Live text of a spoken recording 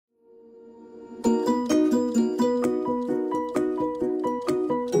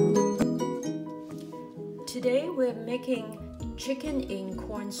Today we're making chicken in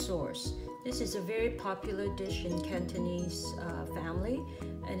corn sauce. This is a very popular dish in Cantonese family,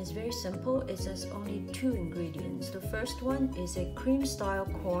 and it's very simple. It has only two ingredients. The first one is a cream-style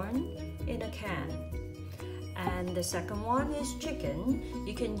corn in a can. And the second one is chicken.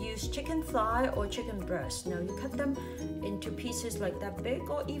 You can use chicken thigh or chicken breast. Now you cut them into pieces like that big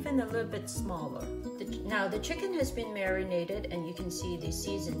or even a little bit smaller. Now the chicken has been marinated and you can see the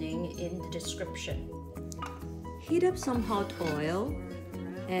seasoning in the description. Heat up some hot oil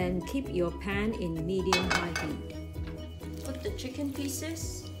and keep your pan in medium-high heat. Put the chicken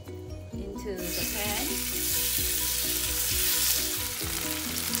pieces into the pan.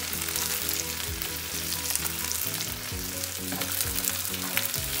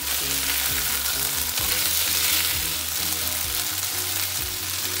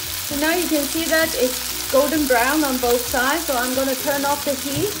 So now you can see that it's golden brown on both sides, so I'm going to turn off the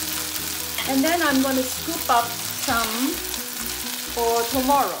heat and then I'm going to scoop up some for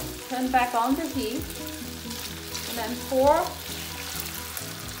tomorrow. Turn back on the heat and then pour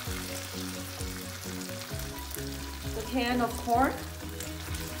the can of corn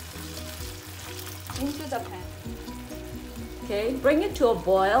into the pan. Okay, bring it to a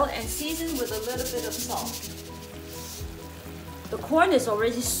boil and season with a little bit of salt. The corn is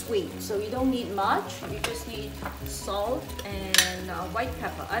already sweet, so you don't need much. You just need salt and white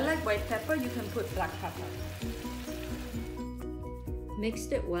pepper. I like white pepper. You can put black pepper. Mix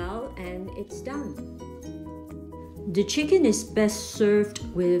it well and it's done. The chicken is best served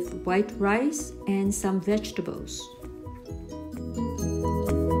with white rice and some vegetables.